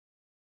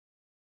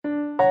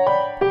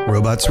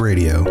Robots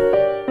Radio.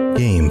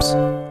 Games,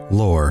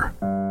 lore,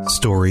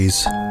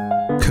 stories,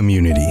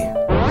 community.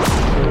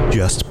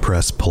 Just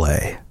press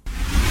play.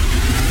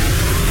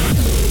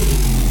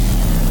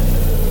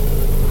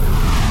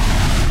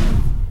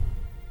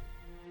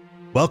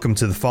 Welcome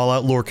to the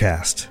Fallout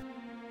Lorecast,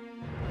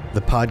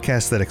 the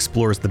podcast that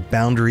explores the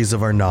boundaries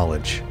of our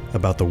knowledge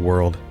about the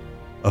world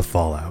of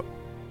Fallout.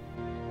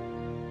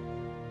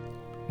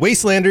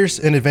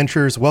 Wastelanders and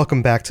adventurers,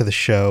 welcome back to the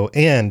show.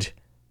 And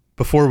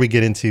before we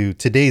get into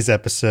today's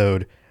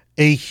episode,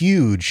 a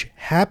huge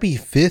happy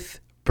 5th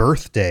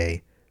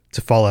birthday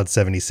to Fallout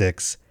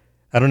 76.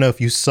 I don't know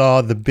if you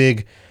saw the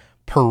big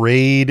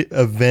parade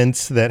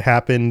event that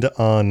happened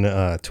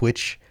on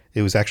Twitch.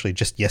 It was actually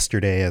just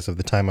yesterday as of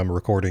the time I'm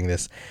recording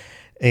this.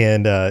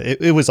 And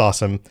it was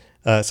awesome.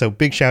 So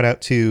big shout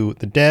out to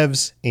the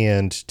devs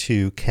and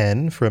to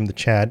Ken from the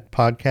Chad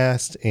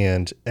podcast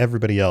and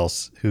everybody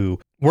else who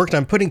worked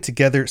on putting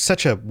together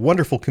such a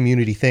wonderful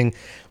community thing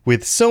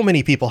with so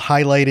many people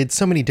highlighted,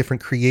 so many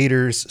different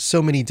creators,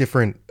 so many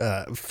different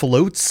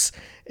floats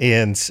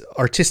and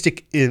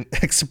artistic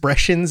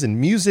expressions and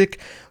music,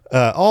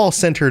 all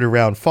centered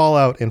around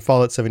Fallout and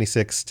Fallout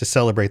 76 to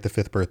celebrate the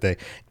 5th birthday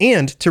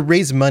and to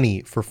raise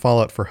money for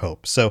Fallout for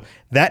Hope. So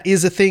that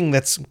is a thing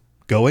that's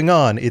going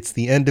on. It's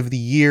the end of the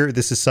year.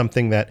 This is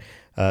something that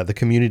the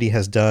community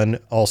has done,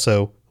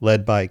 also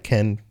led by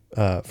Ken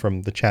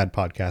from the Chad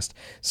podcast.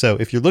 So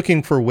if you're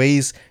looking for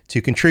ways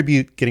to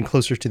contribute, getting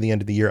closer to the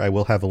end of the year, I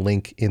will have a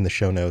link in the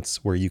show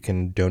notes where you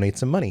can donate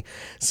some money.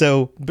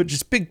 So, but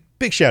just big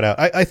shout out.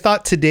 I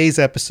thought today's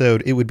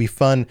episode, it would be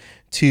fun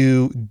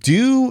to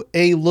do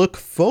a look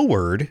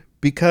forward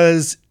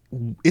because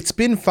it's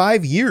been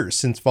 5 years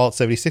since Fallout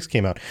 76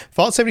 came out.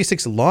 Fallout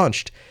 76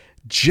 launched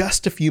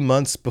just a few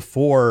months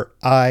before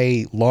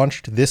I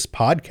launched this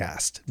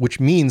podcast, which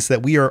means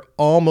that we are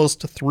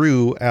almost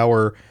through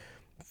our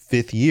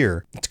 5th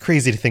year. It's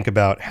crazy to think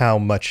about how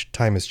much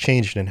time has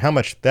changed and how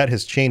much that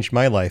has changed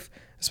my life,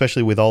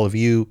 especially with all of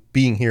you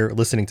being here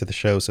listening to the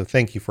show. So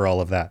thank you for all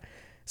of that.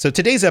 So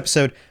today's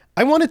episode,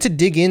 I wanted to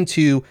dig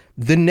into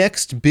the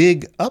next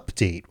big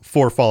update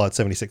for Fallout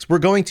 76. We're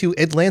going to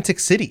Atlantic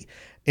City.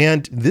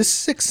 And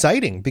this is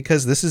exciting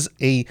because this is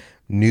a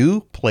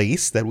new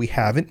place that we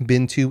haven't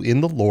been to in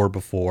the lore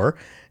before.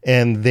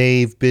 And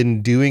they've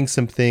been doing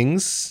some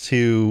things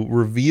to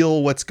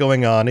reveal what's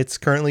going on. It's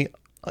currently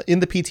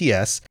in the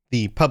PTS,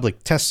 the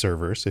public test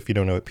servers, if you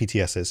don't know what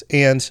PTS is.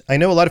 And I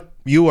know a lot of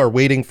you are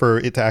waiting for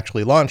it to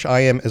actually launch. I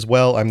am as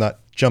well. I'm not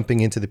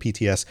jumping into the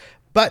PTS.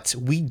 But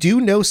we do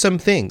know some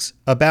things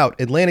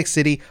about Atlantic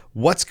City,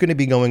 what's going to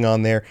be going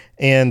on there,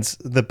 and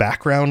the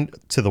background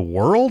to the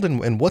world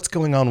and what's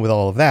going on with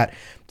all of that,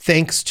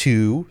 thanks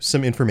to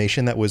some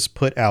information that was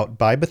put out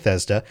by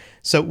Bethesda.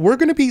 So we're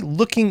going to be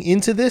looking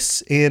into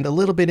this and a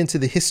little bit into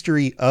the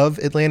history of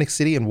Atlantic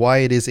City and why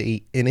it is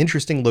an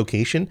interesting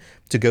location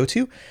to go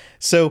to.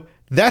 So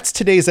that's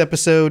today's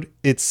episode.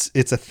 It's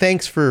a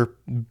thanks for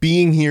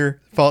being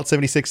here, Fallout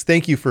 76.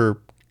 Thank you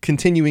for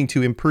continuing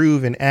to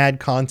improve and add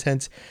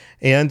content.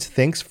 And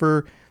thanks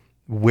for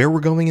where we're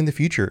going in the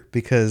future,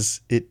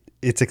 because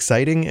it's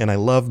exciting and I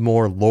love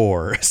more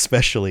lore,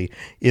 especially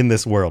in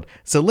this world.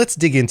 So let's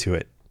dig into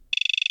it.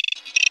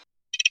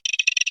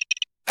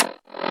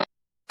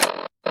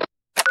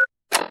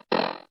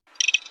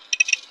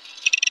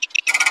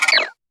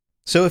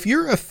 So if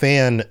you're a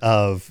fan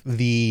of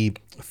the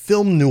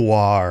film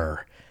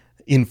noir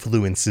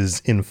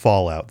influences in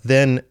Fallout,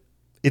 then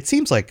it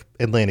seems like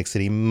Atlantic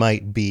City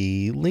might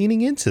be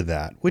leaning into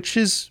that, which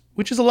is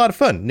a lot of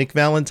fun. Nick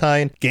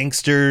Valentine,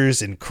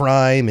 gangsters and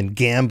crime and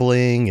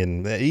gambling,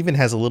 and even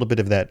has a little bit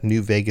of that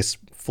New Vegas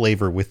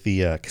flavor with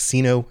the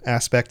casino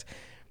aspect.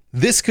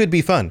 This could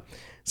be fun.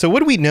 So what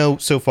do we know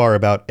so far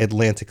about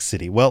Atlantic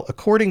City? Well,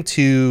 according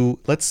to,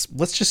 let's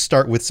just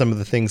start with some of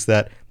the things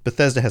that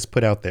Bethesda has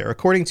put out there.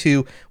 According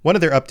to one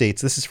of their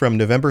updates, this is from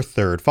November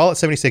 3rd, Fallout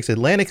 76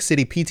 Atlantic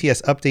City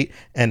PTS update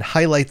and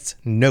highlights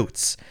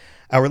notes.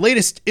 Our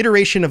latest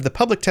iteration of the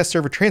public test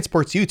server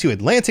transports you to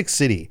Atlantic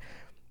City.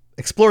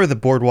 Explore the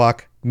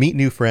boardwalk, meet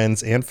new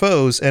friends and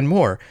foes, and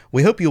more.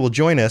 We hope you will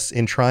join us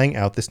in trying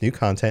out this new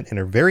content and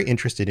are very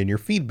interested in your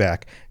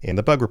feedback and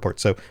the bug report.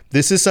 So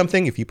this is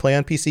something, if you play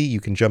on PC, you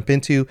can jump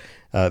into.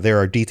 There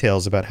are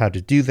details about how to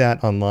do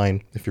that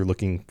online if you're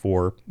looking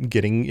for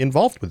getting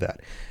involved with that.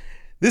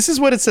 This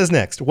is what it says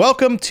next.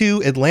 Welcome to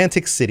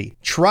Atlantic City.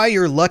 Try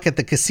your luck at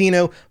the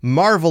casino,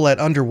 marvel at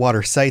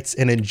underwater sights,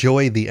 and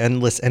enjoy the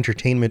endless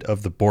entertainment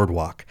of the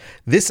boardwalk.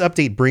 This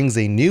update brings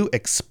a new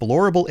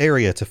explorable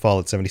area to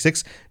Fallout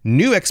 76,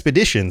 new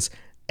expeditions,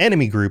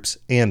 enemy groups,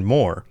 and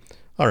more.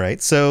 All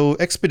right, so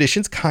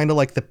expeditions, kind of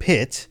like the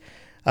pit.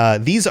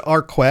 These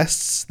are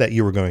quests that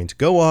you are going to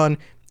go on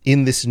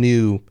in this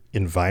new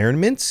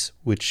environment,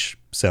 which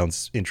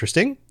sounds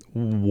interesting.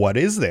 What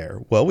is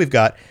there? Well, we've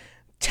got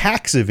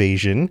tax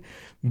evasion,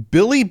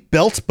 Billy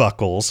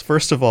Beltbuckles.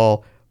 First of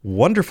all,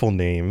 wonderful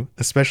name,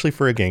 especially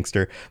for a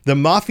gangster. The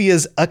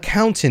Mafia's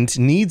accountant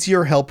needs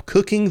your help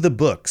cooking the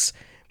books.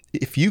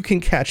 if you can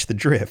catch the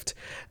drift.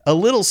 A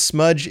little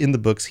smudge in the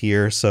books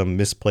here, some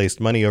misplaced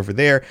money over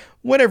there,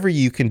 whatever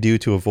you can do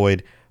to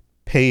avoid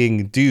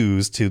paying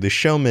dues to the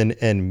showmen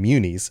and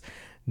munis.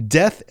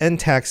 Death and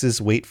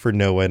taxes wait for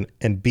no one,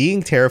 and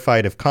being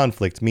terrified of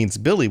conflict means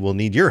Billy will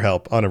need your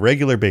help on a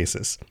regular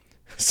basis.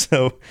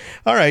 So,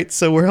 all right,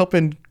 so we're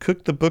helping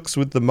cook the books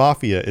with the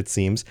mafia, it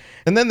seems.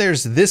 And then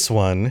there's this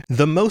one,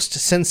 the most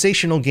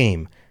sensational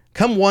game.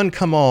 Come one,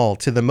 come all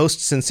to the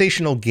most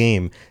sensational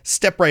game.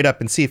 Step right up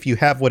and see if you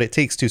have what it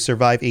takes to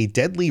survive a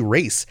deadly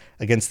race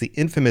against the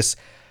infamous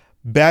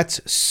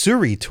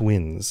Batsuri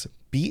twins.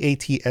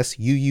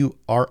 Batsuuri.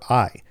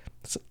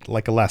 It's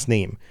like a last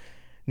name.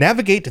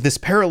 Navigate this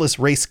perilous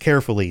race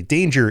carefully.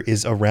 Danger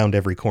is around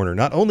every corner,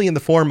 not only in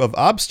the form of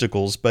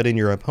obstacles, but in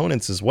your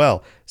opponents as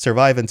well.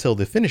 Survive until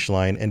the finish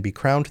line and be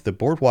crowned the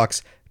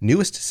boardwalk's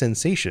newest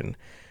sensation.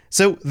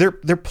 So they're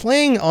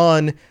playing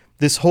on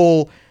this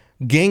whole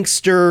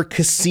gangster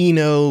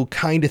casino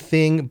kind of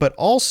thing, but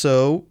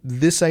also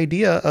this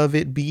idea of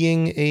it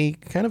being a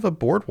kind of a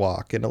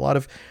boardwalk and a lot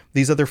of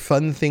these other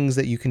fun things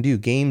that you can do,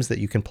 games that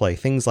you can play,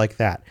 things like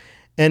that.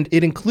 And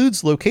it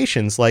includes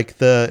locations like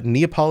the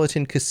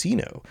Neapolitan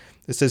Casino.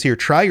 It says here,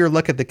 try your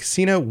luck at the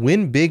casino,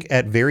 win big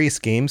at various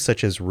games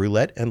such as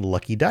roulette and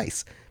lucky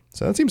dice.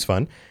 So that seems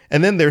fun.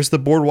 And then there's the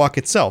boardwalk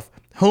itself.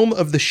 Home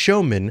of the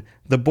showman,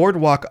 the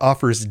boardwalk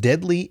offers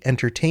deadly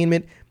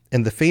entertainment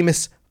and the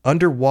famous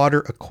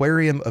underwater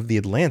aquarium of the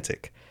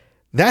Atlantic.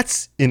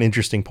 That's an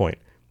interesting point.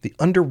 The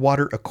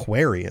underwater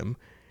aquarium.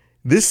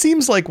 This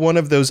seems like one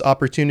of those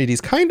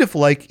opportunities, kind of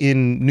like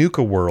in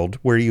Nuka World,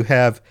 where you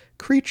have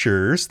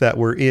creatures that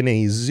were in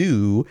a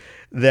zoo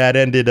that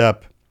ended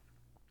up,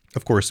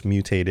 of course,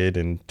 mutated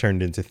and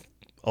turned into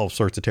all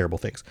sorts of terrible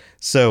things.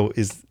 So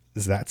is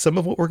that some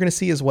of what we're going to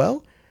see as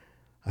well?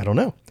 I don't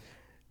know.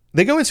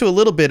 They go into a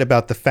little bit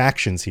about the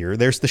factions here.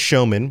 There's the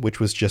showman, which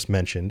was just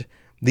mentioned.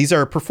 These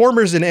are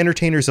performers and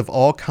entertainers of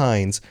all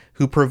kinds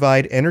who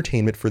provide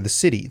entertainment for the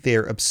city. They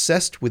are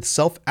obsessed with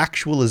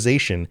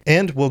self-actualization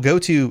and will go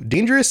to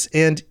dangerous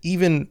and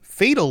even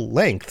fatal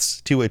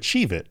lengths to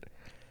achieve it.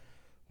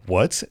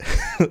 What?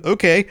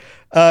 Okay.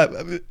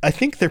 I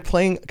think they're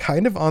playing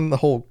kind of on the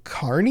whole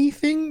carny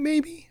thing,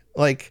 maybe?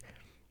 Like,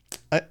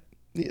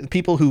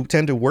 people who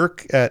tend to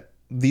work at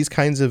these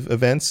kinds of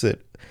events that,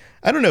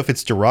 I don't know if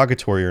it's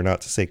derogatory or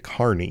not to say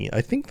carny.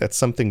 I think that's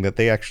something that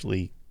they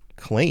actually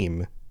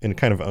claim and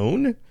kind of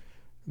own.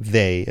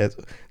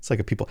 It's like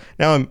a people.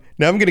 Now I'm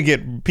going to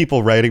get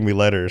people writing me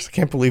letters. I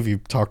can't believe you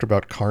talked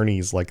about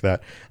carnies like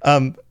that.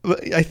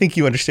 I think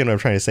you understand what I'm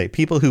trying to say.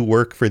 People who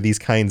work for these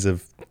kinds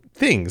of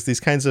things,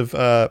 these kinds of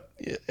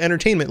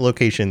entertainment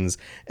locations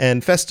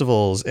and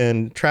festivals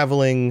and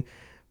traveling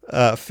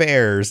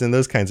fairs and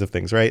those kinds of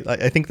things, right?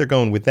 I think they're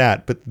going with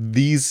that. But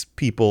these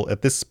people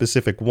at this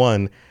specific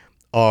one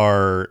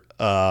are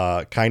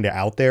kind of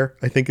out there,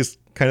 I think is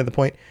kind of the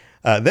point.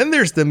 Then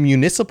there's the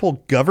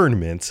municipal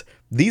government.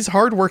 These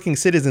hardworking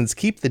citizens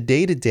keep the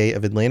day-to-day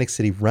of Atlantic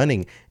City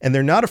running, and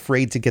they're not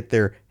afraid to get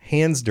their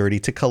hands dirty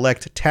to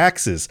collect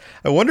taxes.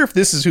 I wonder if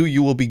this is who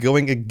you will be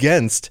going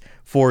against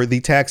for the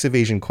tax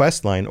evasion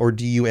quest line, or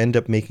do you end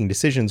up making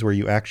decisions where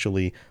you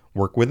actually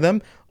work with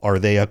them? Are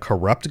they a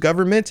corrupt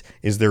government?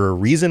 Is there a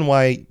reason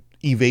why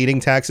evading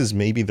taxes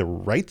may be the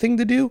right thing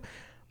to do?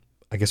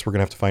 I guess we're going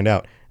to have to find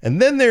out.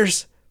 And then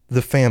there's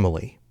the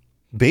family.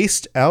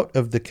 Based out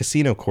of the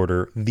casino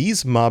quarter,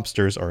 these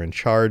mobsters are in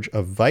charge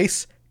of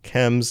vice,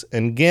 chems,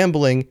 and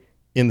gambling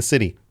in the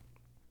city.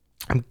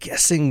 I'm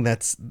guessing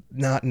that's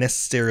not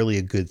necessarily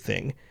a good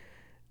thing.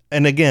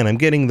 And again, I'm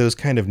getting those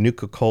kind of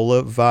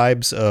Nuka-Cola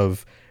vibes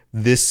of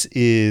this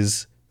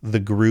is the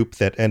group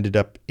that ended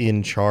up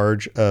in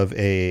charge of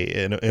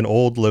an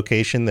old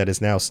location that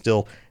is now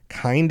still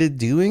kind of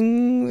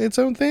doing its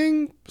own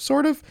thing,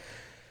 sort of.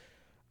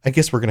 I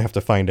guess we're going to have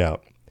to find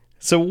out.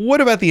 So what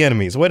about the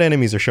enemies? What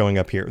enemies are showing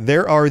up here?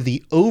 There are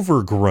the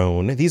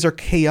Overgrown. These are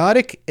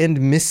chaotic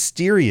and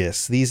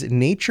mysterious. These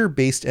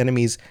nature-based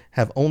enemies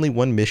have only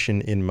one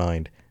mission in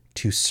mind: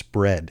 to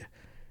spread.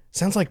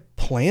 Sounds like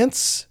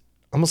plants?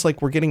 Almost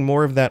like we're getting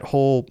more of that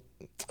whole,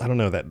 I don't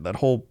know, that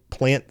whole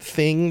plant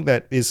thing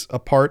that is a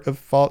part of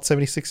Fallout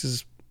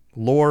 76's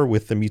lore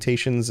with the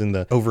mutations and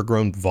the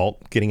overgrown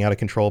vault getting out of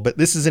control. But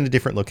this is in a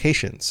different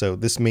location. So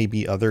this may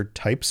be other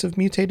types of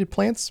mutated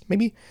plants,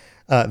 maybe,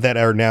 that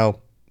are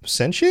now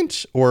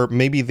sentient, or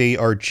maybe they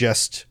are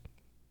just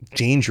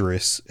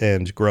dangerous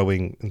and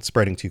growing and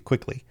spreading too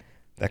quickly.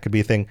 That could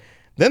be a thing.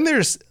 Then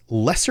there's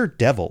Lesser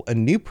Devil, a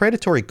new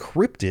predatory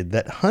cryptid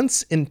that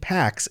hunts in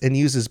packs and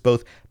uses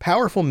both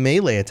powerful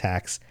melee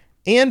attacks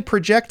and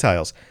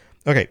projectiles.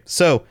 Okay,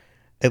 so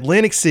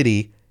Atlantic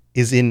City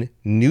is in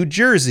New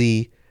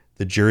Jersey.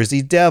 The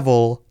Jersey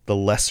Devil, the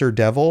Lesser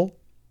Devil,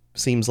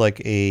 seems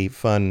like a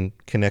fun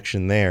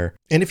connection there.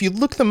 And if you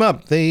look them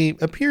up, they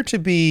appear to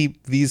be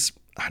these,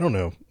 I don't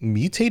know,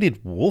 mutated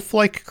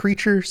wolf-like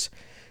creatures.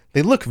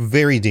 They look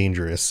very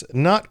dangerous,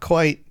 not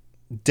quite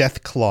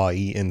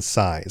Deathclaw-y in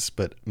size,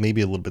 but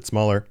maybe a little bit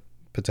smaller,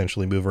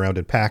 potentially move around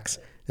in packs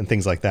and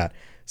things like that.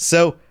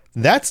 So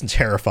that's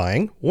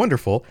terrifying.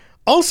 Wonderful.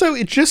 Also,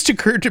 it just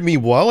occurred to me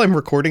while I'm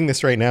recording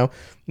this right now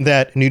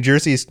that New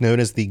Jersey is known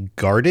as the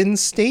Garden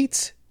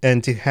State,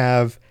 and to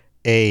have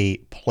a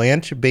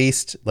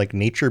plant-based, like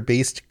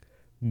nature-based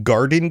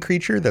garden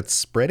creature that's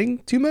spreading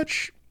too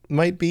much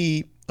might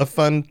be a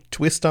fun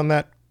twist on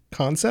that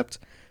concept.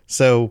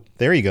 So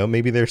there you go.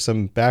 Maybe there's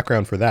some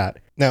background for that.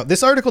 Now,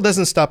 this article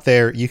doesn't stop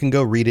there. You can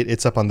go read it.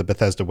 It's up on the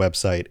Bethesda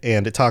website,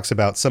 and it talks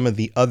about some of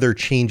the other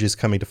changes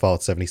coming to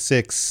Fallout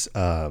 76,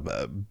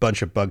 a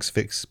bunch of bug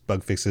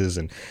fixes,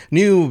 and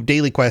new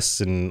daily quests,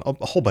 and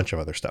a whole bunch of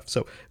other stuff.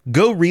 So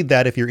go read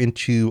that if you're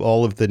into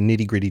all of the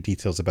nitty-gritty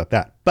details about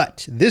that.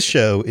 But this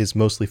show is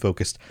mostly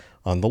focused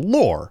on the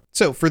lore.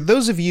 So for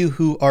those of you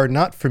who are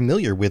not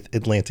familiar with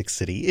Atlantic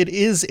City, it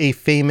is a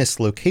famous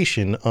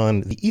location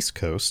on the East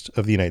Coast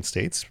of the United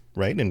States,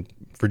 right, in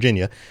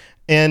Virginia.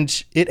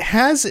 And it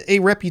has a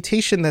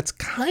reputation that's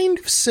kind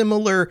of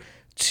similar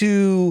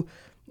to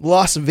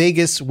Las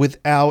Vegas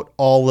without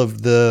all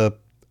of the,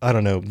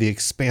 the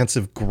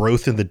expansive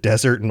growth in the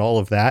desert and all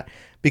of that,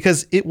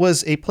 because it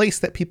was a place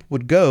that people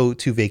would go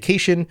to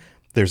vacation.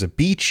 There's a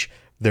beach,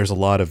 there's a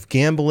lot of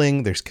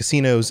gambling, there's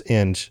casinos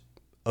and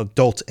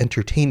adult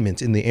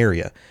entertainment in the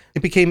area.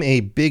 It became a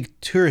big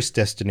tourist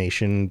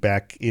destination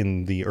back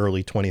in the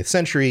early 20th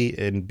century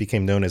and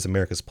became known as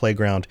America's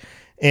Playground.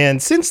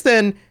 And since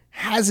then,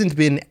 hasn't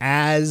been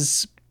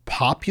as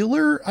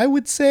popular, I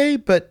would say,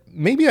 but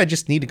maybe I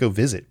just need to go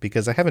visit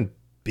because I haven't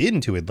been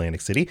to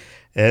Atlantic City,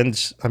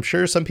 and I'm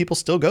sure some people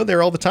still go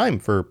there all the time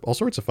for all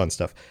sorts of fun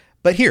stuff.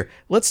 But here,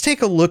 let's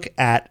take a look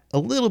at a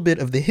little bit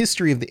of the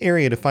history of the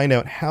area to find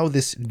out how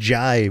this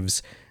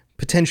jives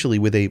potentially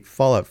with a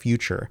Fallout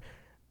future.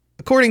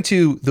 According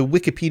to the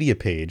Wikipedia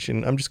page,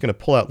 and I'm just going to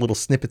pull out little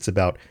snippets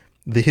about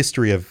the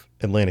history of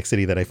Atlantic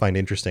City that I find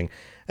interesting.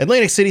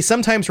 Atlantic City,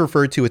 sometimes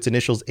referred to its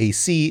initials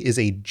AC, is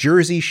a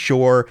Jersey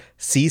Shore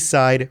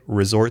seaside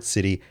resort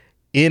city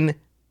in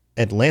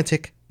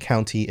Atlantic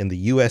County in the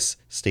U.S.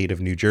 state of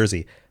New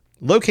Jersey.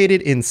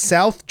 Located in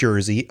South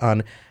Jersey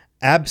on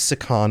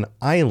Absecon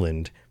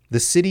Island, the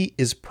city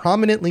is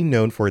prominently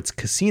known for its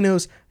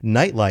casinos,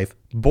 nightlife,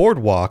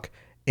 boardwalk,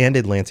 and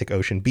Atlantic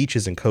Ocean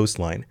beaches and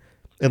coastline.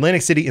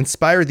 Atlantic City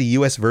inspired the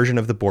U.S. version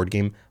of the board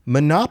game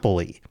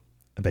Monopoly.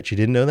 I bet you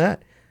didn't know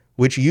that.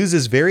 Which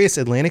uses various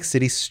Atlantic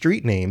City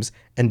street names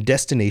and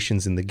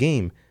destinations in the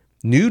game.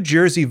 New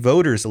Jersey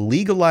voters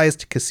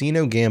legalized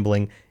casino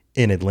gambling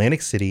in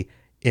Atlantic City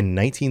in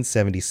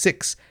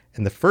 1976,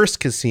 and the first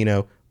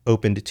casino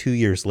opened 2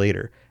 years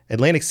later.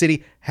 Atlantic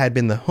City had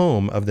been the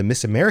home of the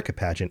Miss America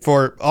pageant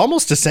for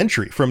almost a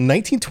century, from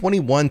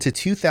 1921 to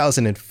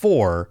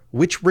 2004,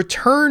 which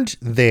returned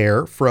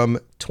there from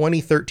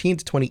 2013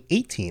 to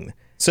 2018.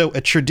 So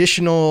a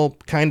traditional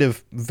kind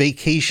of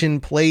vacation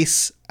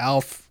place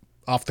off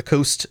the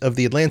coast of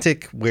the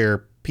Atlantic where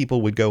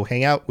people would go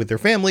hang out with their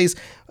families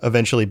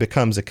eventually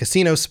becomes a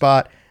casino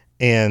spot,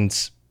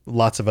 and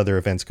lots of other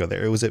events go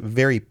there. It was a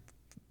very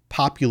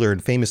popular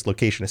and famous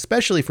location,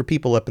 especially for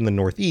people up in the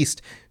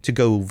Northeast to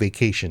go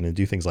vacation and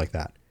do things like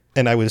that.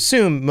 And I would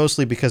assume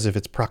mostly because of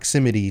its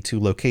proximity to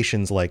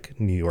locations like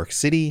New York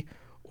City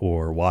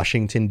or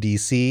Washington,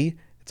 D.C.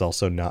 It's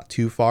also not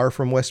too far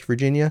from West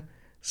Virginia.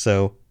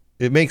 So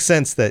it makes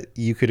sense that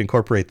you could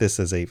incorporate this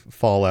as a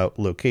Fallout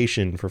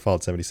location for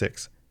Fallout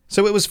 76.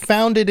 So it was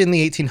founded in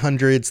the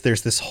 1800s.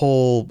 There's this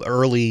whole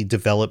early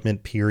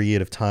development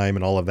period of time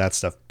and all of that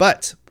stuff.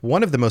 But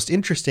one of the most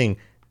interesting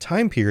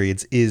time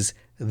periods is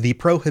the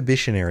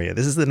Prohibition era.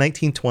 This is the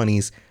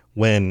 1920s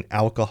when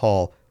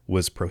alcohol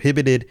was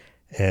prohibited.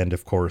 And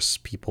of course,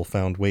 people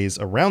found ways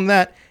around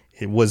that.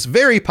 It was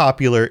very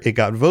popular. It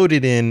got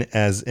voted in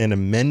as an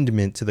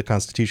amendment to the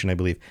Constitution, I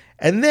believe.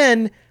 And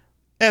then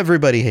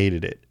everybody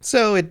hated it.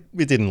 So it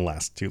didn't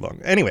last too long.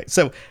 Anyway,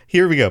 so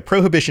here we go.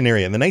 Prohibition era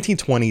in the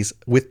 1920s,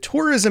 with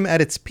tourism at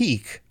its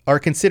peak, are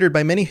considered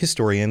by many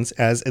historians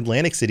as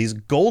Atlantic City's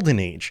golden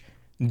age.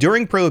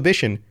 During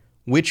Prohibition,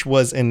 which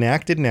was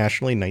enacted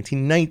nationally in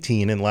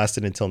 1919 and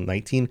lasted until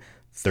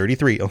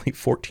 1933, only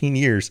 14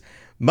 years,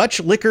 much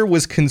liquor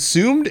was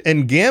consumed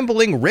and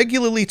gambling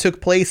regularly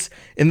took place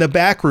in the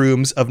back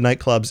rooms of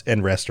nightclubs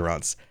and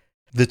restaurants.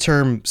 The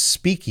term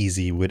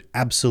speakeasy would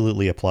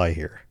absolutely apply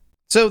here.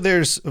 So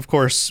there's, of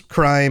course,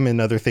 crime and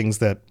other things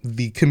that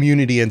the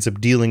community ends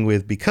up dealing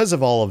with because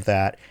of all of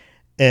that,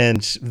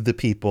 and the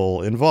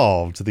people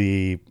involved,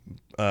 the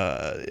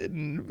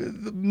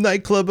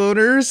nightclub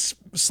owners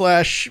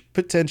 /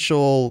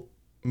 potential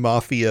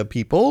mafia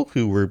people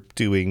who were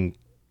doing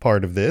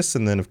part of this,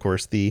 and then, of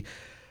course, the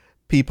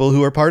people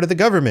who are part of the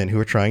government who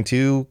are trying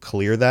to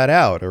clear that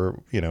out,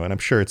 or, and I'm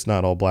sure it's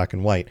not all black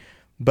and white.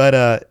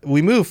 But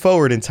we move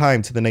forward in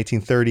time to the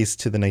 1930s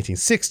to the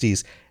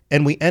 1960s,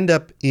 and we end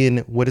up in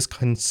what is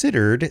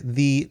considered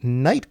the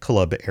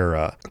nightclub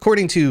era.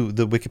 According to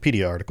the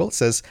Wikipedia article, it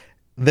says,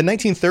 the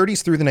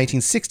 1930s through the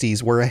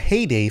 1960s were a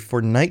heyday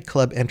for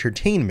nightclub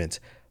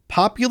entertainment.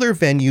 Popular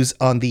venues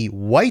on the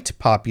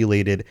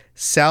white-populated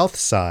South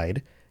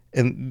Side,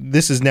 and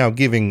this is now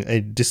giving a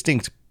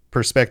distinct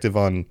perspective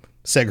on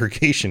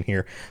segregation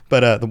here,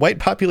 but the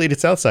white-populated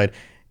South Side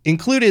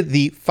included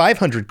the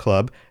 500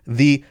 Club,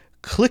 the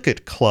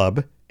Clicket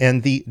Club,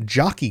 and the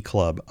Jockey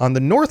Club. On the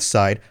north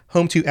side,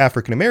 home to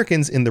African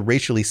Americans in the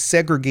racially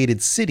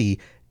segregated city,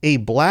 a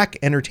black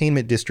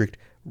entertainment district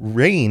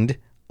reigned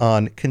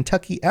on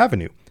Kentucky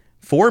Avenue.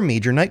 4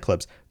 major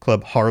nightclubs: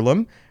 Club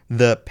Harlem,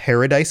 the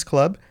Paradise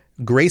Club,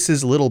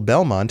 Grace's Little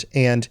Belmont,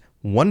 and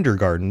Wonder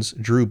Gardens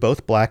drew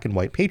both black and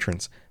white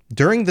patrons.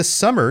 During the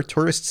summer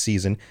tourist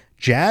season,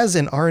 jazz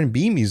and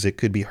R&B music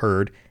could be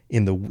heard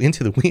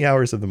into the wee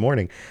hours of the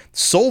morning.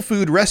 Soul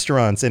food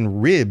restaurants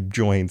and rib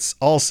joints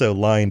also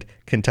lined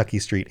Kentucky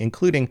Street,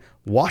 including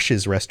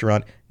Wash's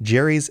restaurant,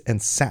 Jerry's,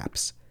 and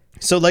Saps.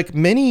 So like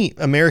many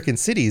American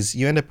cities,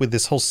 you end up with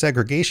this whole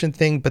segregation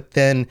thing, but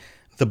then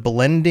the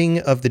blending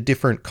of the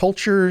different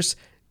cultures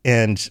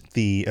and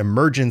the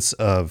emergence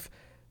of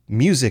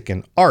music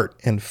and art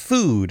and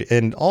food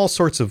and all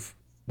sorts of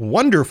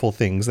wonderful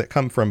things that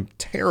come from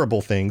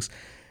terrible things,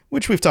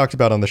 which we've talked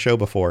about on the show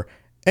before,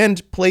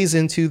 and plays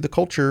into the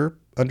culture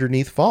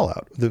underneath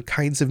Fallout, the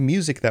kinds of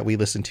music that we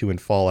listen to in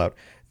Fallout,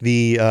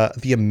 the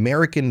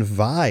American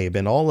vibe,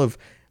 and all of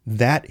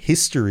that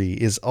history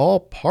is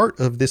all part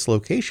of this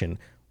location,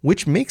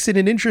 which makes it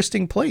an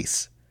interesting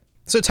place.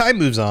 So time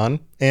moves on,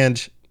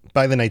 and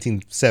by the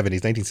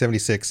 1970s,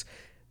 1976,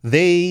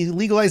 they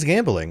legalize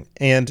gambling,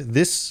 and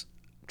this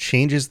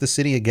changes the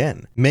city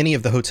again. Many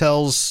of the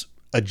hotels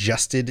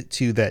adjusted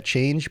to that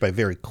change by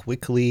very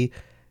quickly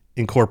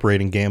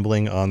incorporating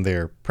gambling on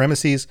their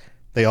premises.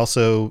 They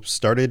also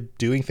started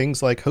doing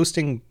things like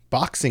hosting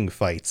boxing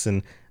fights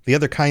and the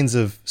other kinds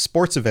of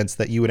sports events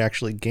that you would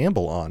actually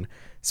gamble on.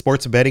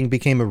 Sports betting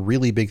became a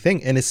really big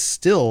thing and is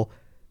still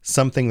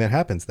something that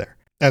happens there.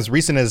 As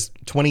recent as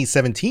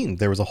 2017,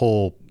 there was a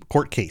whole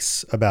court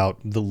case about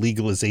the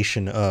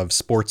legalization of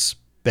sports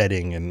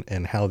betting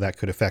and how that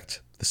could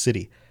affect the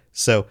city.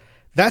 So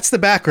that's the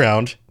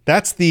background.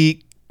 That's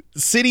the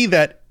city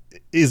that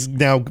is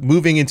now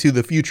moving into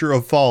the future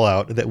of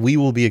Fallout that we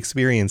will be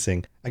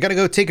experiencing. I got to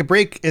go take a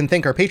break and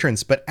thank our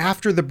patrons, but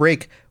after the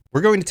break,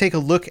 we're going to take a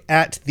look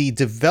at the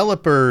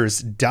developer's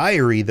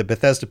diary that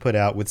Bethesda put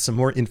out with some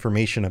more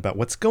information about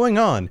what's going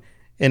on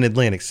in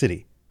Atlantic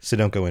City. So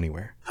don't go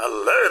anywhere.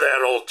 Hello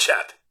there, old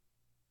chap.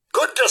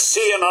 Good to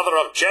see another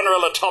of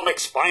General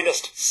Atomic's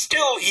finest,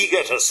 still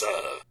eager to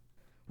serve.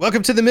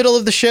 Welcome to the middle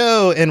of the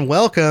show, and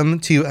welcome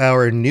to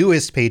our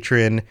newest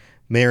patron,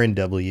 Marin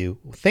W.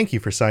 Thank you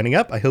for signing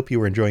up. I hope you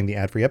were enjoying the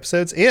ad-free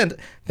episodes, and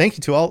thank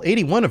you to all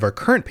 81 of our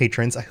current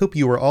patrons. I hope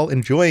you are all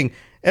enjoying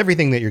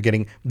everything that you're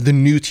getting, the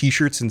new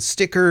t-shirts and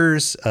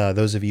stickers,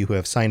 those of you who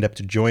have signed up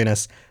to join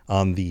us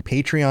on the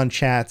Patreon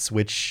chats,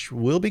 which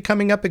will be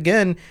coming up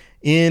again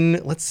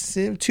in,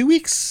 2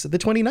 weeks, the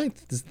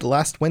 29th. This is the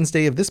last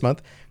Wednesday of this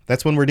month.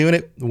 That's when we're doing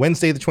it,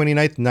 Wednesday the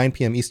 29th, 9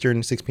 p.m.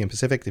 Eastern, 6 p.m.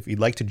 Pacific. If you'd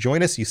like to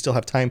join us, you still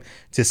have time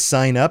to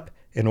sign up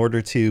in order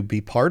to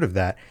be part of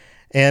that.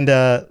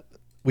 And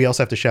we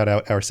also have to shout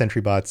out our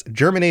Sentry Bots,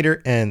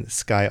 Germinator and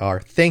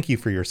SkyR. Thank you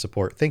for your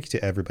support. Thank you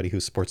to everybody who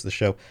supports the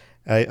show.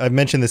 I've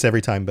mentioned this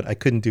every time, but I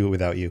couldn't do it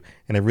without you,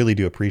 and I really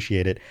do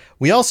appreciate it.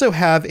 We also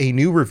have a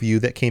new review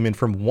that came in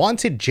from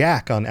Wanted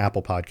Jack on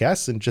Apple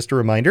Podcasts, and just a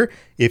reminder,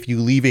 if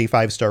you leave a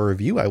 5-star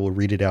review, I will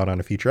read it out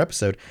on a future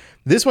episode.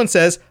 This one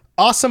says,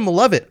 "Awesome,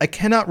 love it. I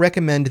cannot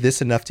recommend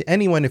this enough to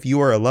anyone if you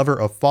are a lover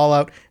of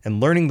Fallout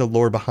and learning the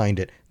lore behind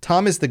it.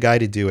 Tom is the guy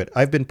to do it.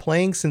 I've been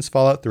playing since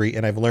Fallout 3,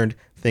 and I've learned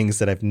things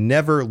that I've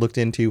never looked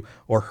into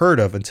or heard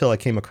of until I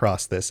came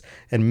across this.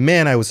 And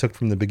man, I was hooked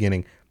from the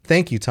beginning.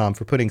 Thank you, Tom,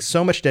 for putting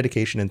so much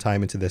dedication and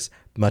time into this.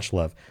 Much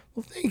love."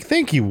 Well,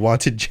 thank you,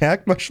 Wanted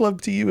Jack. Much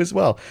love to you as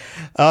well.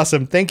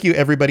 Awesome. Thank you,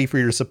 everybody, for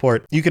your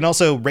support. You can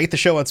also rate the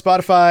show on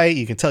Spotify.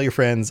 You can tell your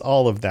friends,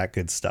 all of that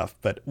good stuff.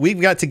 But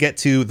we've got to get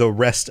to the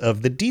rest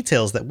of the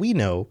details that we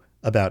know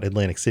about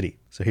Atlantic City.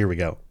 So here we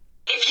go.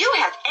 If you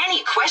have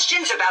any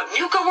questions about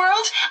Nuka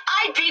World,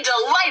 I'd be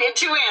delighted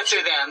to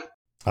answer them.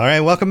 All right,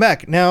 welcome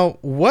back. Now,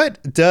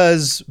 what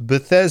does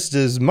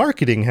Bethesda's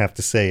marketing have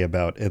to say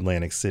about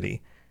Atlantic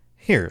City?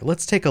 Here,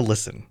 let's take a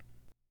listen.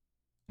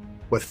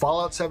 With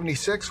Fallout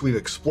 76, we've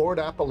explored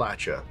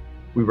Appalachia.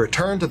 We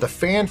return to the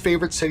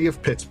fan-favorite city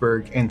of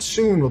Pittsburgh, and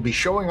soon we'll be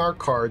showing our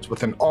cards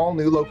with an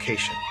all-new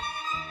location,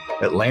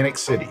 Atlantic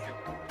City.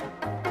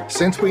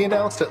 Since we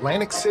announced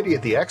Atlantic City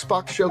at the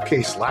Xbox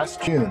Showcase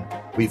last June,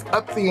 we've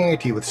upped the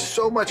ante with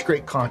so much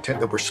great content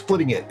that we're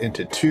splitting it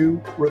into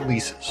 2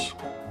 releases.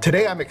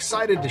 Today, I'm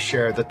excited to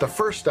share that the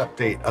first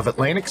update of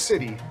Atlantic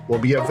City will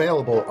be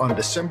available on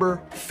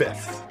December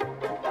 5th.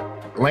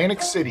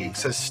 Atlantic City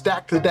says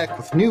stack the deck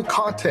with new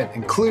content,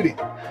 including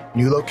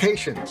new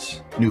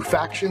locations, new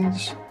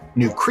factions,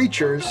 new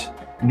creatures,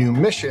 new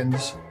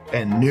missions,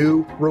 and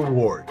new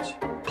rewards.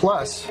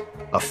 Plus,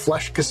 a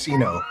flesh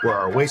casino where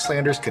our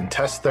Wastelanders can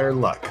test their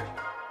luck.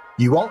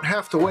 You won't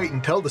have to wait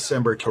until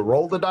December to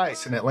roll the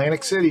dice in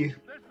Atlantic City.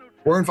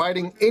 We're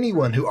inviting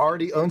anyone who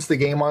already owns the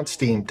game on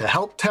Steam to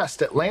help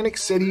test Atlantic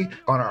City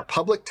on our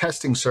public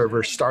testing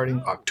server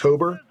starting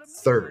October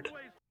 3rd.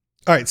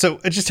 All right, so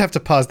I just have to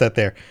pause that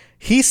there.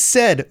 He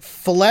said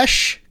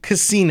Flesh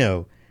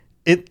Casino.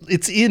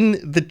 It's in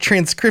the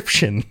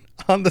transcription.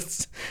 on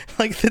the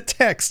like the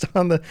text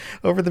on the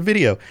over the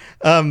video.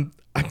 I'm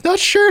not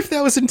sure if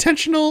that was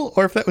intentional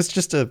or if that was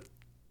just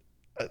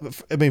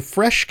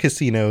Fresh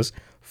Casinos,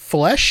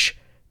 Flesh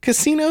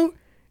Casino.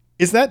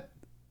 Is that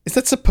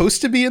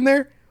supposed to be in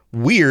there?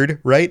 Weird,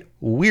 right?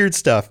 Weird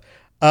stuff.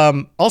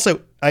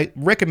 Also, I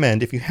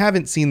recommend, if you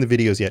haven't seen the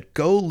videos yet,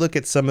 go look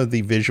at some of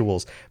the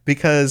visuals,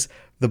 because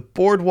the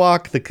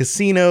boardwalk, the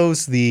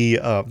casinos, the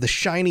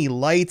shiny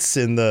lights,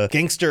 and the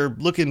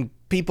gangster-looking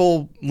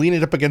people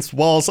leaning up against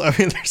walls. I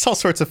mean, there's all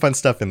sorts of fun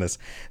stuff in this.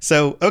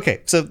 So,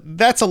 okay, so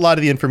that's a lot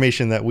of the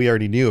information that we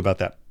already knew about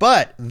that.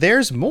 But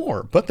there's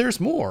more.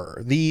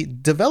 The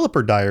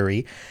developer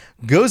diary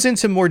goes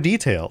into more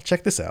detail.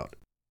 Check this out.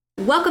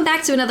 Welcome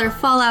back to another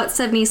Fallout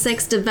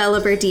 76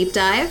 Developer Deep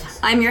Dive.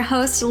 I'm your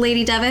host,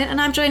 Lady Devitt, and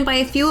I'm joined by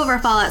a few of our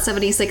Fallout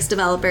 76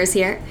 developers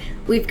here.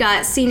 We've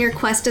got Senior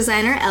Quest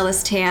Designer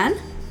Ellis Tan.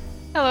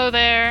 Hello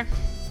there.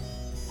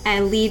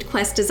 And Lead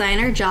Quest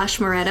Designer Josh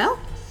Moretto.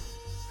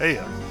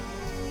 Hey.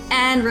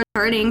 And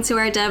returning to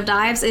our Dev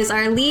Dives is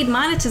our Lead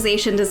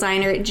Monetization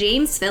Designer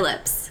James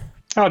Phillips.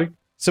 Howdy.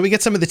 So we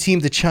get some of the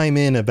team to chime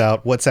in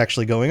about what's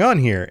actually going on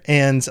here.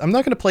 And I'm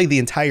not going to play the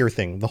entire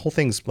thing. The whole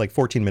thing's like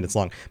 14 minutes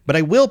long. But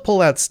I will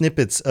pull out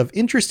snippets of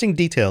interesting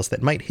details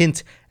that might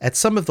hint at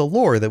some of the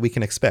lore that we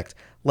can expect,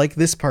 like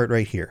this part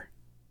right here.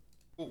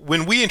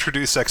 When we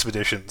introduced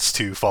Expeditions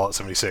to Fallout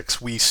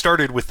 76, we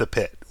started with the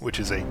Pit,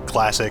 which is a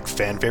classic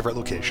fan-favorite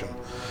location,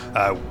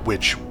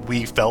 which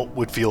we felt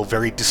would feel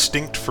very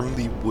distinct from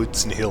the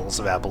woods and hills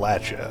of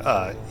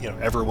Appalachia.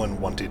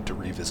 Everyone wanted to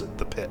revisit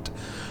the Pit.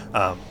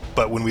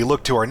 But when we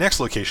looked to our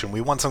next location,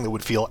 we want something that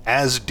would feel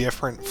as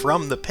different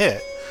from the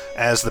Pit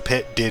as the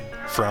Pit did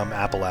from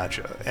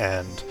Appalachia.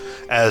 And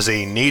as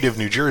a native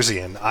New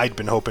Jerseyan, I'd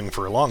been hoping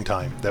for a long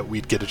time that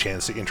we'd get a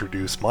chance to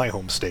introduce my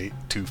home state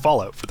to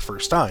Fallout for the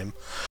first time.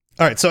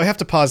 All right, so I have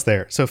to pause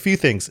there. So a few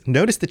things.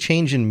 Notice the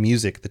change in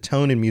music, the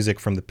tone in music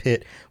from the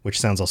Pit, which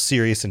sounds all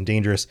serious and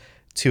dangerous,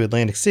 to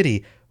Atlantic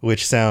City,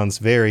 which sounds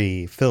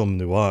very film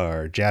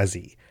noir,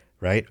 jazzy.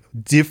 Right?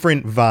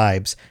 Different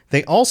vibes.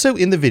 They also,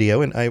 in the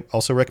video, and I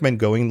also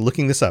recommend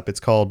looking this up. It's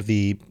called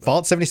the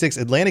Fallout 76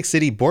 Atlantic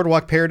City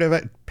Boardwalk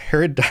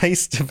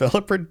Paradise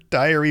Developer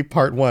Diary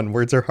Part 1.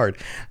 Words are hard.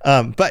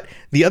 But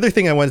the other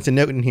thing I wanted to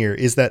note in here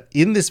is that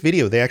in this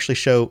video, they actually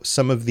show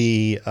some of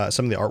the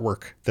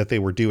artwork that they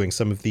were doing,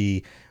 some of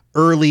the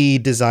early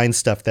design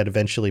stuff that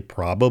eventually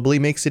probably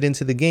makes it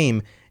into the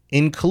game,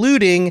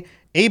 including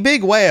a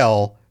big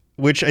whale,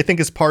 which I think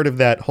is part of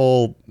that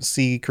whole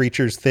sea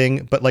creatures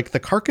thing, but like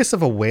the carcass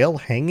of a whale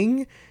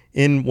hanging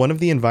in one of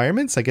the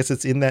environments. I guess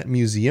it's in that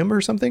museum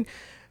or something.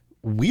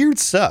 Weird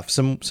stuff.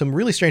 Some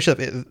really strange stuff.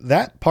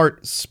 That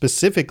part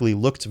specifically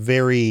looked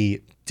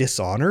very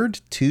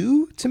Dishonored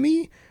to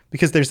me,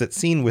 because there's that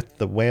scene with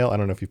the whale. I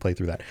don't know if you played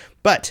through that,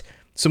 but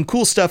some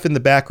cool stuff in the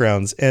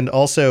backgrounds, and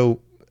also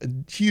a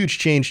huge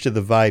change to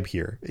the vibe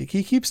here.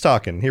 He keeps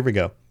talking. Here we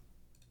go.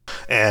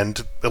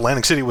 And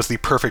Atlantic City was the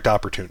perfect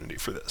opportunity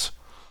for this.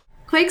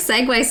 Quick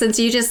segue, since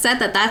you just said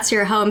that that's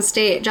your home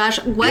state.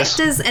 Josh, what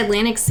does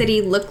Atlantic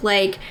City look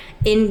like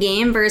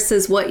in-game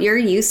versus what you're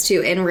used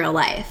to in real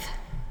life?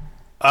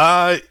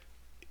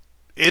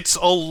 It's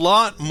a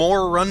lot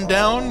more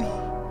rundown,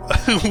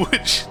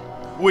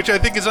 which I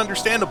think is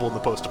understandable in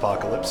the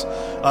post-apocalypse.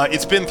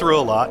 It's been through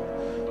a lot.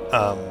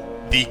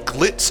 The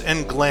glitz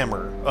and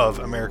glamour of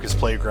America's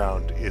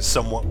Playground is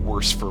somewhat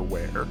worse for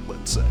wear,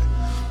 let's say.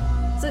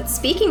 So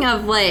speaking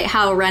of like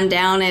how run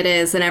down it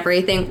is and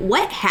everything,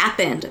 what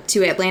happened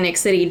to Atlantic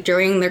City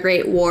during the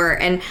Great War,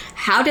 and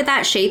how did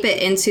that shape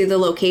it into the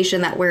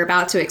location that we're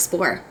about to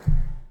explore?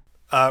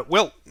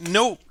 Well,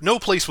 no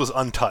place was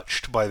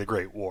untouched by the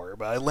Great War,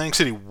 but Atlantic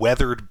City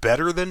weathered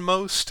better than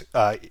most.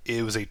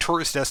 It was a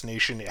tourist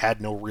destination. It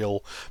had no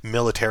real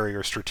military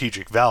or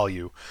strategic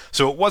value,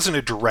 so it wasn't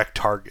a direct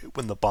target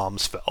when the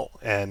bombs fell,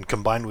 and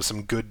combined with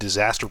some good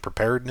disaster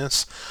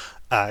preparedness,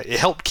 it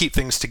helped keep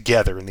things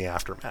together in the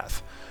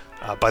aftermath.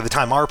 By the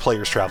time our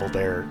players traveled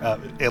there,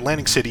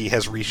 Atlantic City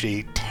has reached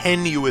a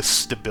tenuous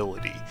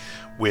stability,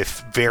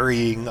 with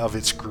varying of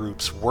its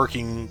groups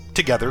working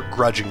together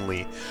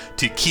grudgingly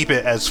to keep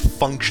it as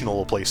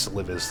functional a place to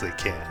live as they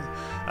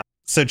can.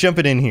 So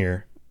jumping in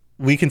here,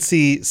 we can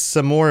see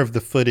some more of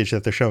the footage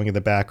that they're showing in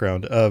the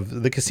background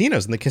of the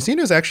casinos, and the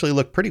casinos actually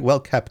look pretty well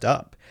kept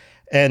up.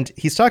 And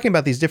he's talking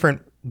about these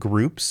different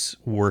groups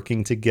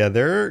working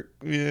together,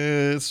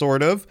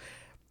 sort of.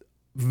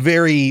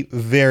 Very,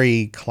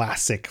 very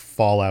classic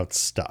Fallout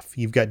stuff.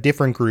 You've got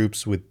different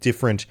groups with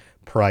different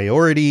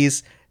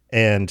priorities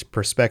and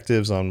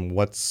perspectives on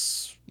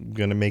what's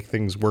going to make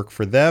things work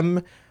for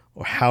them,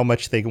 or how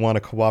much they want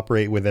to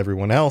cooperate with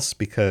everyone else,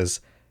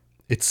 because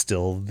it's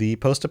still the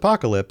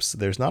post-apocalypse.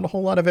 There's not a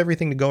whole lot of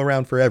everything to go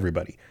around for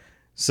everybody.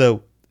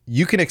 So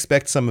you can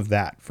expect some of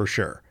that for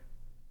sure.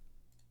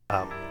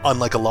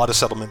 Unlike a lot of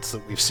settlements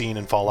that we've seen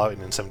in Fallout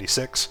and in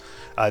 76,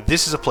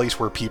 this is a place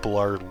where people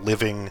are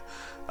living,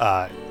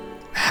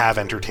 have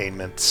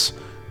entertainments,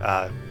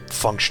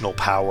 functional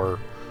power,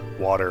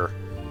 water,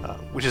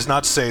 which is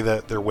not to say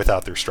that they're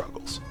without their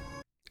struggles.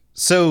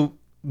 So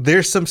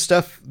there's some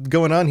stuff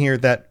going on here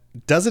that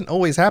doesn't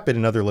always happen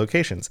in other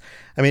locations.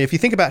 I mean, if you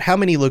think about how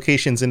many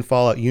locations in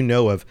Fallout you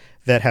know of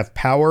that have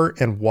power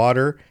and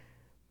water,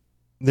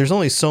 there's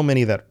only so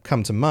many that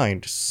come to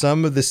mind.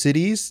 Some of the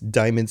cities,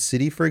 Diamond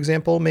City, for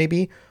example,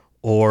 maybe,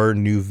 or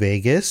New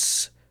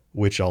Vegas,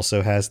 which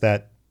also has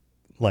that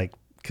like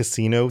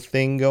casino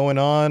thing going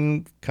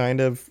on, kind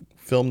of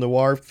film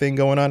noir thing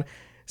going on.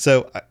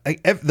 So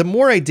the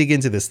more I dig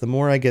into this, the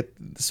more I get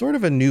sort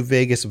of a New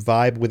Vegas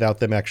vibe without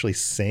them actually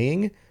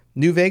saying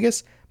New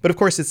Vegas. But of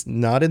course, it's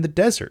not in the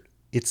desert.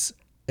 It's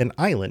an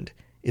island.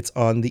 It's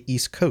on the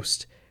East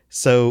Coast.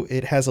 So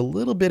it has a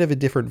little bit of a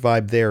different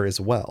vibe there as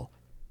well.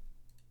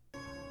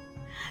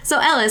 So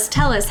Ellis,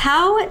 tell us,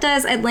 how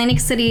does Atlantic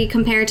City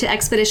compare to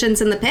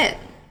Expeditions in the Pit?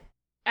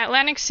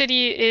 Atlantic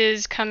City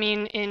is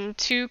coming in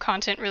 2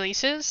 content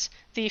releases.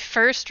 The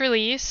first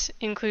release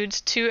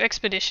includes 2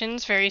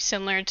 expeditions very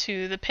similar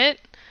to the Pit,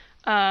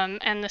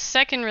 and the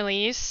second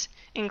release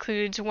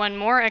includes 1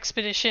 more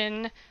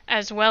expedition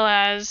as well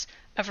as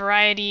a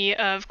variety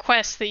of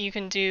quests that you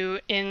can do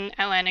in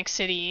Atlantic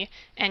City,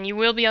 and you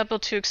will be able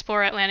to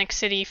explore Atlantic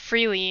City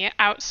freely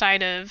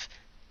outside of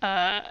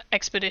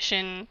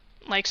expedition,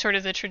 like sort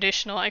of the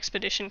traditional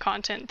expedition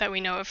content that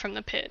we know of from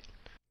the Pit.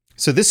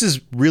 So this is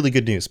really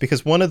good news,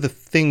 because one of the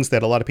things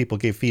that a lot of people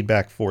gave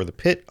feedback for the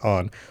Pit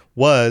on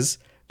was,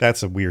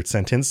 that's a weird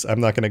sentence, I'm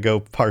not going to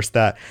go parse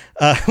that,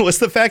 was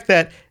the fact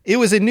that it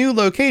was a new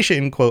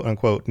location, quote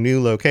unquote,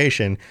 new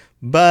location,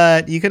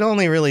 but you could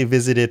only really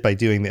visit it by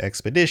doing the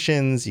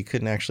expeditions. You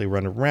couldn't actually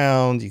run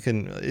around.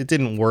 It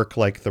didn't work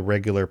like the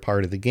regular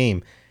part of the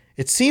game.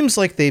 It seems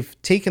like they've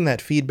taken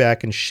that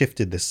feedback and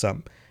shifted this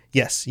some.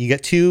 Yes, you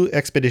get 2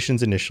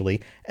 expeditions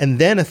initially, and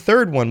then a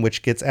third one,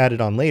 which gets added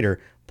on later,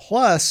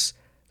 plus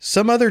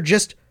some other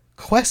just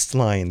quest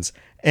lines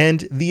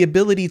and the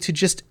ability to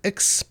just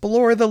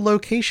explore the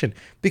location,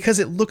 because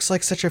it looks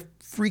like such a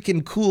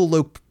freaking cool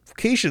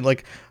location.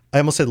 Like, I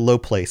almost said low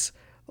place.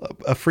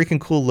 A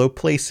freaking cool low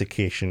place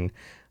occasion.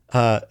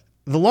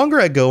 The longer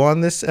I go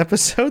on this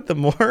episode, the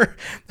more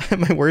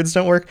my words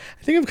don't work.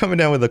 I think I'm coming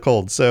down with a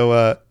cold.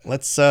 So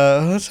let's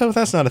hope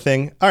that's not a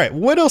thing. All right,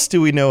 what else do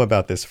we know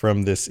about this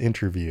from this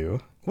interview?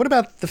 What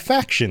about the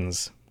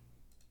factions?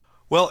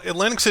 Well,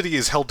 Atlantic City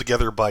is held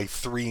together by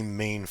 3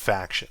 main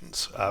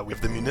factions. We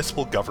have the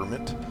municipal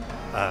government,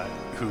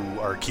 who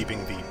are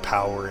keeping the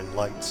power and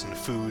lights and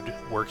food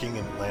working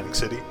in Atlantic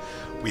City.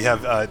 We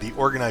have the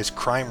organized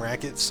crime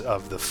rackets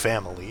of the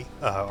family,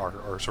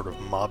 our sort of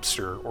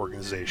mobster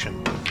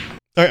organization.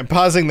 All right,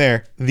 pausing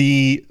there.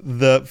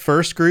 The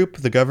first group,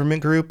 the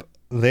government group,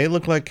 they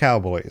look like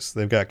cowboys.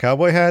 They've got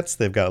cowboy hats.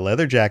 They've got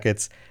leather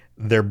jackets.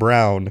 They're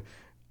brown.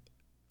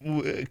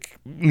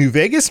 New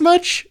Vegas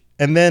much?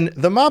 And then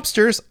the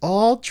mobsters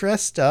all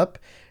dressed up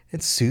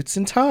in suits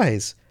and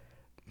ties.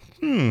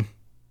 And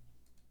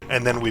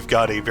then we've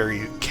got a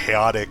very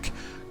chaotic,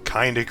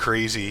 kind of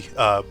crazy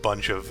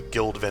bunch of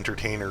guild of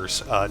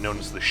entertainers known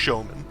as the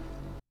Showmen.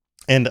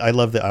 And I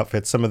love the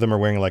outfits. Some of them are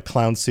wearing like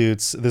clown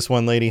suits. This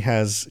one lady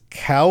has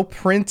cow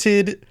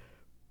printed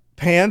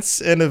pants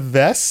and a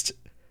vest.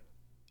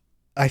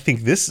 I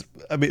think this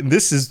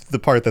is the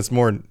part that's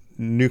more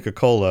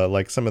Nuka-Cola,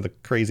 like some of the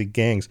crazy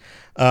gangs.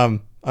 All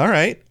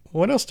right.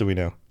 What else do we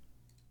know?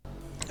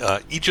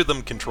 Each of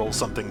them controls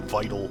something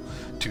vital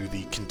to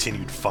the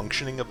continued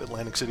functioning of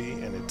Atlantic City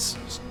and its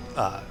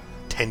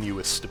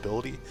tenuous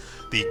stability.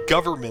 The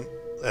government,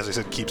 as I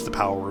said, keeps the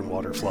power and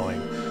water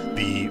flowing.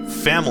 The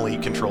family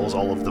controls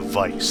all of the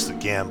vice, the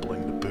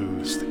gambling, the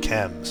booze, the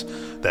chems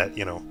that,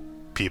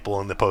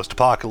 people in the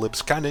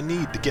post-apocalypse kind of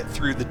need to get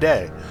through the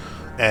day.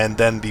 And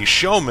then the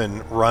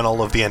Showmen run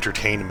all of the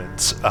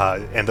entertainments,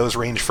 and those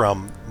range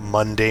from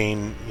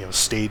mundane,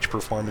 stage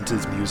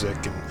performances, music,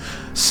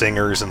 and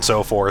singers and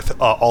so forth,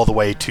 all the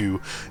way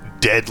to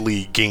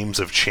deadly games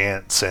of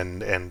chance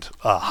and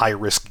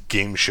high-risk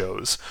game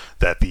shows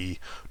that the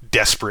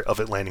desperate of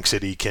Atlantic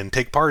City can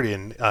take part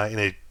in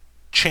a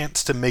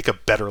chance to make a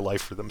better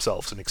life for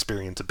themselves and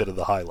experience a bit of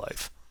the high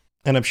life.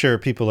 And I'm sure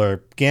people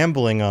are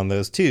gambling on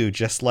those too,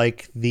 just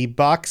like the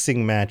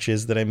boxing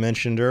matches that I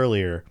mentioned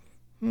earlier.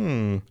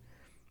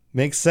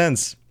 Makes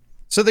sense.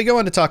 So they go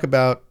on to talk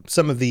about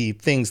some of the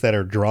things that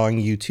are drawing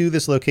you to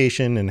this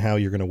location and how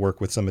you're going to work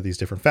with some of these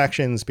different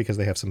factions because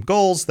they have some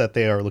goals that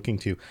they are looking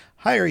to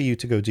hire you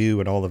to go do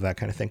and all of that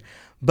kind of thing.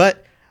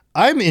 But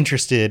I'm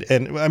interested,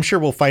 and I'm sure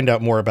we'll find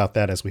out more about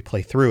that as we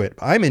play through it.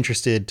 I'm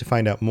interested to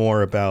find out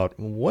more about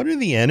what are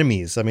the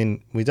enemies. I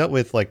mean, we dealt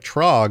with like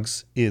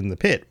Trogs in the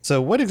Pit.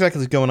 So what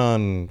exactly is going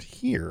on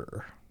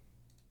here?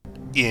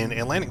 In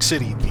Atlantic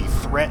City, the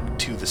threat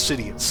to the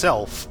city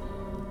itself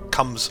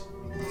comes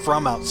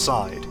from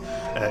outside.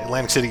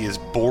 Atlantic City is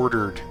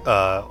bordered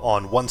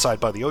on one side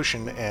by the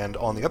ocean and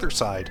on the other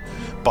side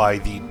by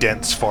the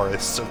dense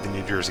forests of the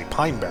New Jersey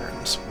Pine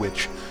Barrens,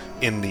 which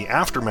in the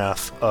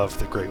aftermath of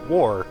the Great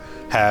War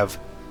have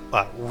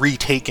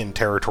retaken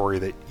territory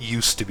that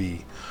used to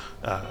be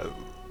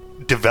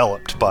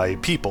developed by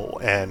people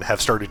and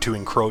have started to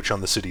encroach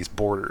on the city's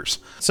borders.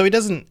 So he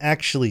doesn't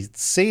actually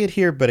say it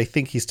here, but I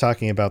think he's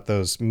talking about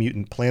those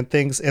mutant plant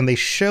things, and they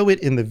show it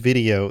in the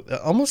video,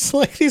 almost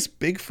like these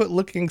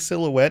Bigfoot-looking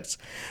silhouettes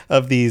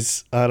of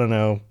these, I don't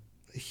know,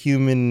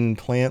 human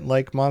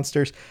plant-like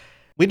monsters.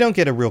 We don't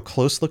get a real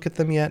close look at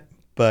them yet,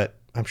 but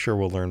I'm sure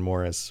we'll learn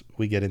more as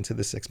we get into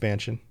this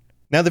expansion.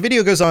 Now, the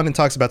video goes on and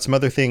talks about some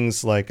other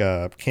things like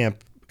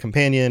Camp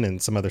Companion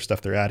and some other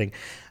stuff they're adding,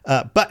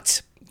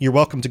 but you're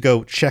welcome to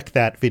go check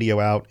that video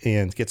out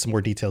and get some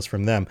more details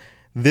from them.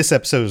 This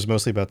episode is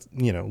mostly about,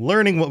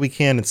 learning what we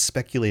can and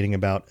speculating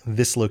about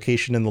this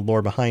location and the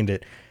lore behind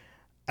it.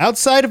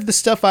 Outside of the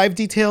stuff I've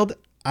detailed,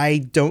 I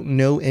don't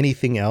know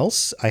anything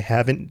else. I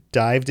haven't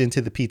dived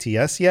into the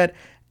PTS yet.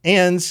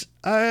 And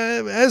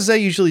as I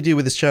usually do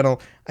with this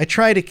channel, I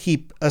try to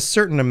keep a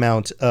certain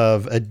amount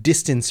of a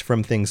distance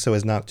from things so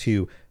as not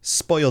to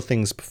spoil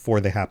things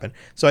before they happen.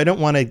 So I don't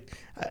want to...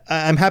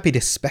 I'm happy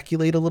to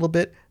speculate a little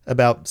bit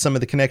about some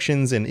of the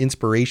connections and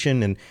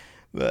inspiration and,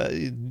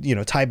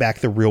 tie back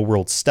the real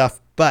world stuff,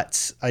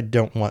 but I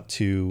don't want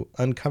to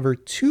uncover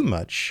too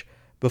much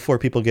before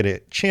people get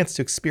a chance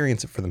to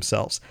experience it for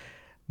themselves.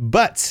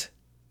 But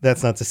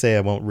that's not to say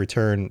I won't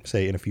return,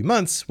 say, in a few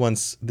months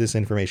once this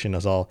information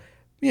is all,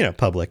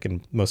 public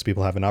and most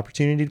people have an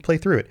opportunity to play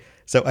through it.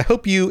 So I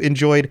hope you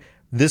enjoyed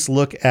this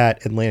look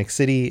at Atlantic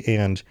City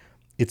and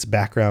its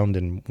background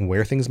and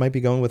where things might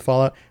be going with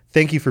Fallout.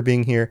 Thank you for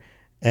being here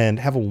and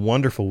have a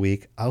wonderful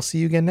week. I'll see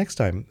you again next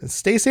time.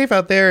 Stay safe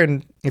out there.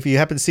 And if you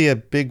happen to see a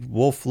big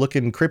wolf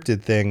looking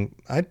cryptid thing,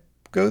 I'd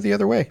go the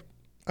other way.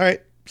 All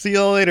right. See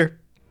you all later.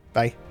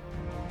 Bye.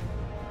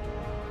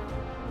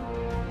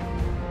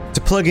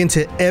 To plug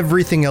into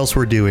everything else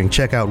we're doing,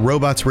 check out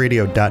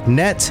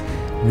robotsradio.net.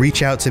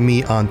 Reach out to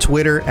me on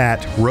Twitter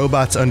at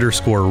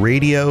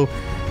robots_radio.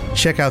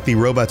 Check out the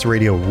Robots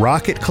Radio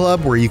Rocket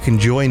Club, where you can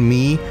join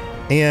me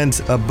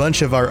and a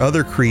bunch of our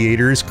other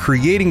creators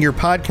creating your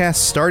podcast,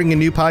 starting a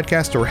new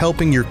podcast, or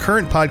helping your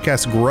current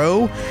podcast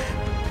grow.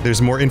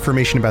 There's more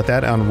information about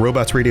that on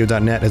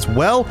robotsradio.net as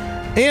well.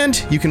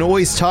 And you can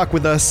always talk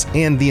with us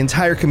and the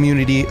entire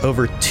community,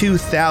 over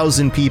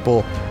 2,000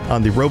 people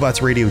on the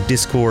Robots Radio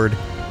Discord.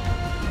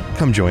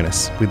 Come join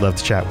us. We'd love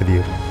to chat with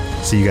you.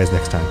 See you guys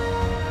next time.